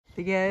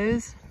The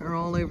ewes are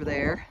all over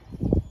there.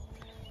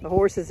 The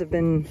horses have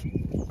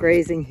been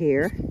grazing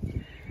here.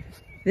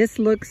 This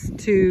looks,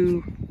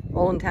 to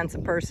all intents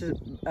and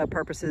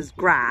purposes,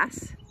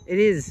 grass. It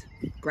is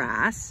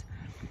grass.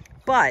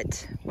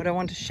 But what I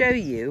want to show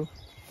you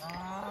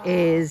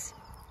is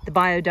the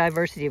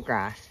biodiversity of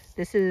grass.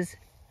 This is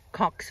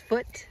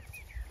cocksfoot.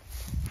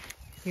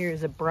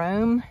 Here's a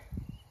brome.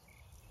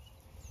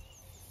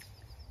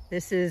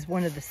 This is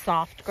one of the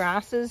soft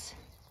grasses.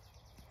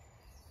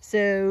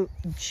 So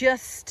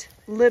just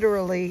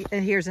literally,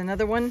 and here's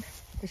another one.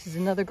 This is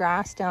another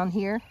grass down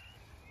here.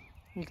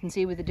 You can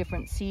see with a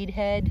different seed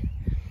head.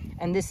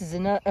 And this is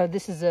another,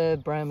 this is a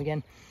brome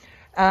again.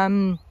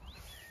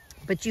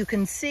 But you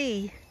can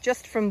see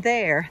just from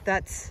there,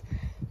 that's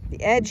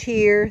the edge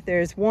here.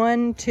 There's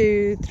 1,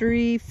 2,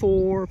 3,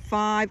 4,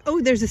 5.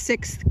 Oh, there's a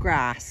 6th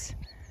grass.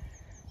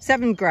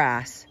 7th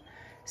grass.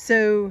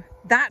 So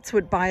that's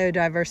what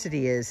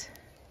biodiversity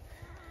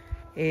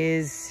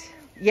is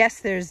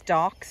yes, there's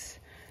docks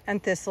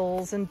and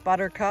thistles and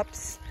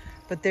buttercups,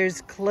 but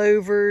there's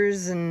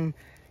clovers and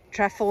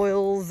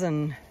trefoils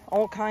and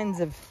all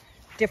kinds of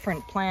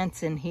different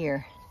plants in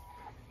here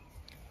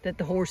that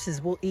the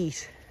horses will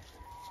eat.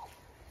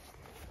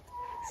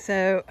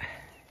 So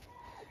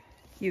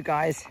you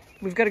guys,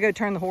 we've got to go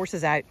turn the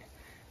horses out.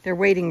 They're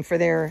waiting for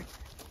their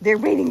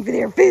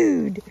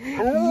food.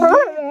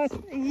 Yes.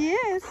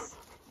 Yes.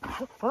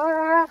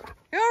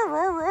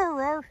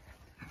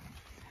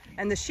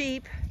 And the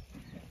sheep,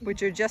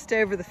 which are just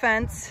over the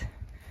fence,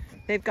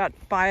 they've got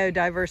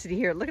biodiversity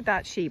here. Look at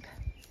that sheep.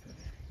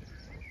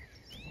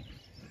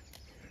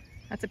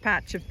 That's a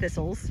patch of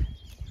thistles.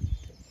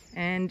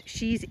 And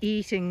she's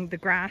eating the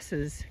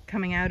grasses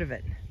coming out of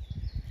it.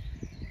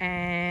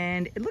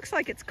 And it looks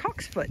like it's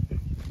cocksfoot.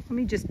 Let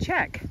me just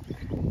check.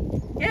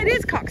 Yeah, it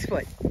is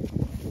cocksfoot.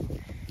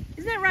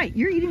 Isn't that right?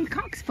 You're eating the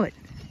cocksfoot.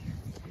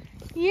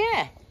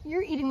 Yeah,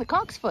 you're eating the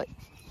cocksfoot.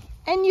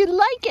 And you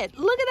like it.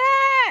 Look at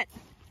that.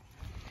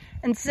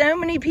 And so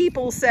many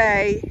people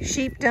say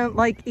sheep don't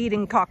like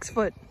eating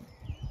cocksfoot.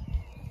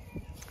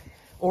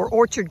 Or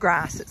orchard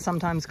grass, it's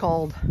sometimes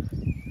called.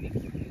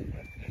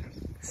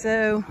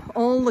 So,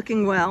 all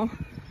looking well.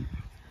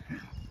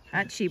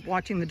 That sheep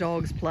watching the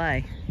dogs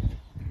play.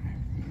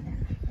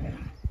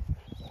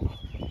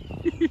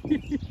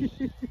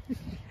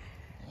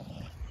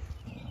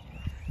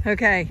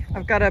 Okay,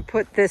 I've got to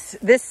put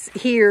this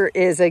here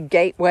is a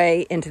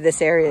gateway into this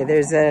area.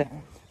 There's a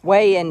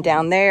way in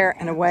down there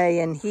and a way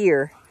in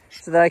here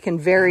so that I can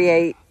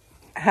variate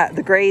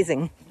the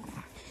grazing.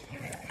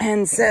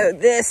 And so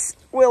this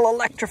will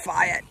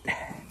electrify it.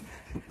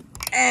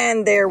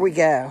 And there we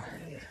go.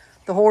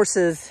 The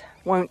horses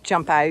won't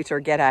jump out or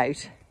get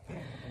out.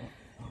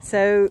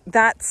 So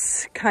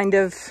that's kind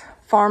of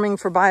farming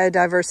for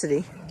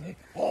biodiversity.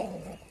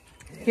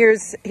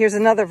 Here's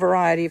another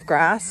variety of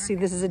grass. See,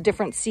 this is a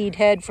different seed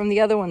head from the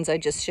other ones I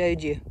just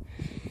showed you.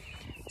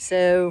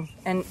 So,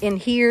 and in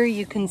here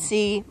you can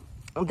see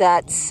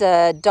that's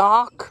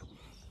dock.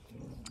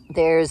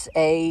 There's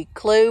a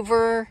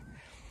clover.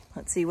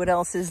 Let's see what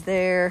else is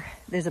there.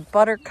 There's a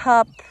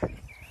buttercup.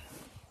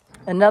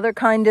 Another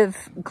kind of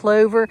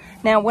clover.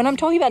 Now, when I'm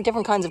talking about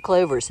different kinds of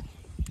clovers,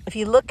 if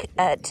you look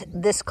at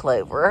this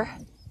clover,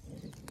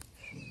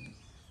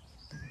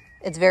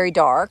 it's very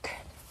dark.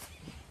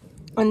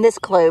 And this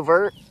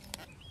clover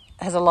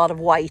has a lot of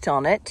white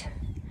on it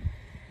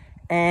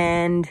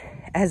and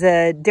has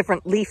a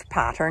different leaf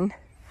pattern.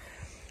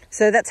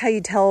 So that's how you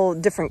tell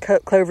different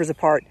clovers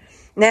apart.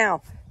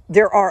 Now,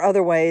 there are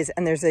other ways,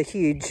 and there's a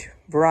huge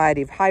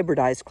variety of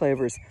hybridized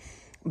clovers.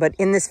 But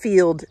in this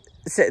field,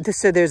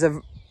 so there's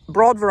a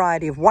broad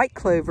variety of white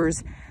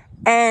clovers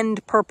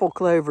and purple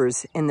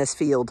clovers in this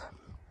field.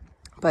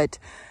 But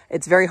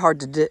it's very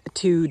hard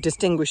to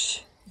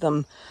distinguish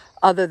them.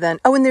 Other than,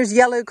 oh, and there's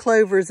yellow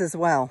clovers as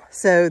well.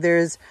 So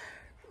there's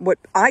what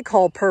I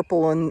call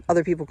purple and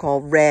other people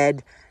call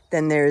red.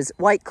 Then there's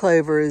white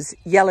clovers,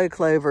 yellow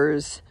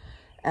clovers,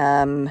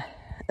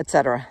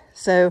 etc.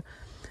 So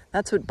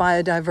that's what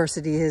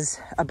biodiversity is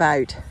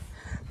about.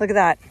 Look at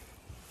that.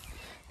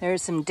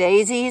 There's some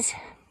daisies.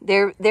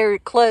 They're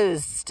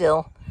closed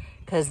still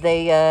because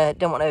they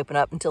don't want to open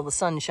up until the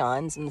sun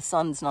shines, and the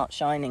sun's not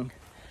shining.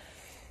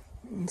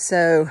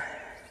 So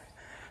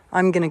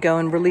I'm going to go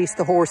and release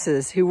the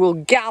horses, who will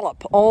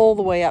gallop all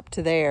the way up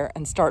to there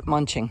and start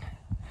munching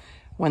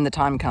when the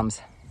time comes.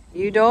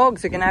 You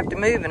dogs are going to have to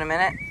move in a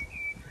minute.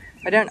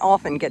 I don't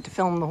often get to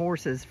film the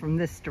horses from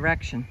this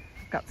direction.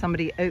 I've got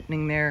somebody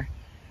opening there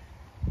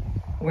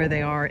where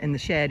they are in the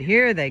shed.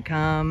 Here they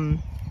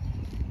come.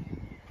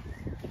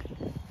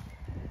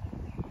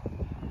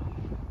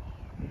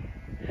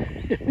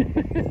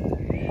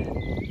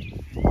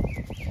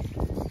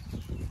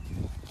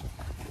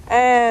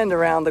 And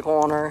around the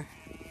corner.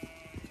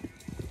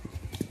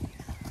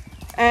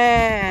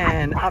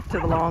 And up to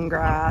the long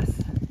grass.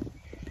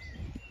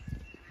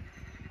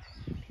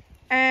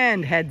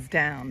 And heads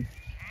down.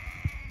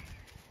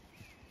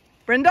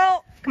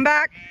 Brindle, come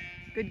back.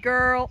 Good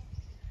girl.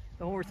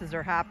 The horses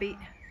are happy.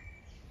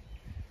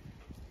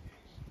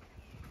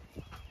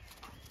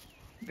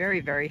 very,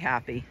 very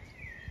happy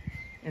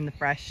in the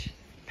fresh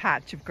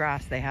patch of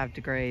grass they have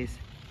to graze.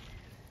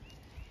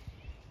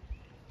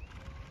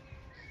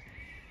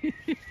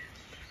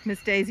 Miss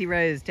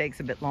DaisyRose takes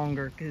a bit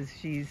longer because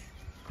she's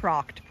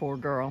crocked, poor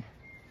girl.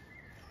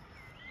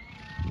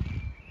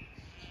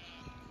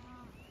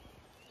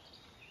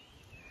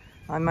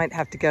 I might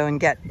have to go and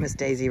get Miss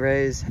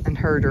DaisyRose and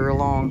herd her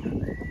along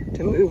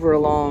to move her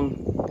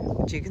along.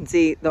 But you can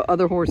see the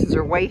other horses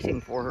are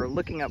waiting for her,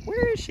 looking up.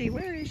 Where is she?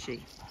 Where is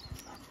she?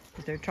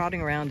 But they're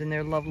trotting around in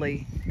their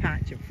lovely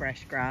patch of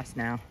fresh grass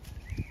now.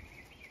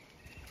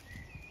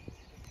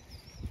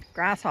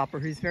 Grasshopper,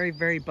 who's very,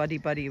 very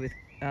buddy-buddy with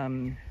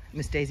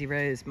Miss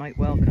DaisyRose, might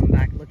well come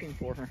back looking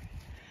for her.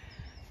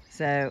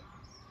 So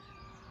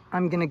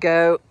I'm gonna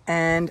go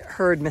and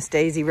herd Miss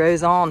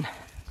DaisyRose on.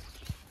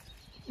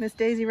 Miss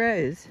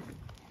DaisyRose,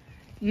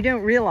 you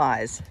don't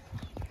realize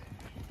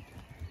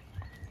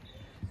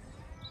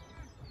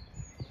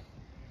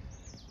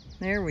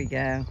there we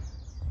go.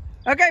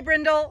 Okay,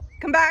 Brindle,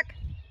 come back.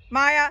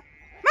 Maya,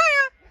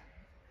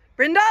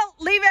 Brindle,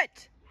 leave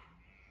it.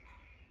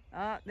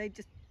 They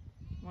just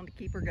want to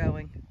keep her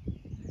going.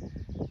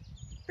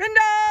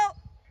 Brindle,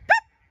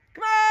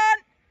 come on.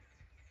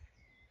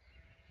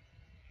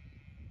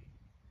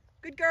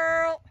 Good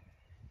girl.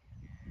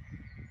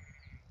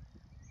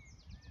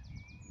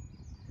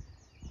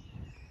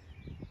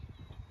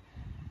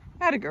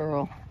 Atta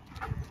girl.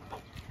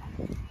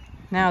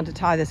 Now to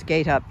tie this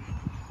gate up.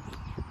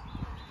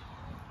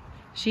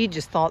 She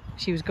just thought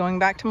she was going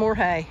back to more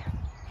hay.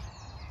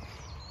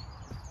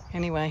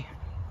 Anyway,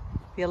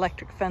 the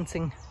electric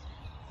fencing,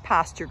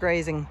 pasture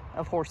grazing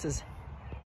of horses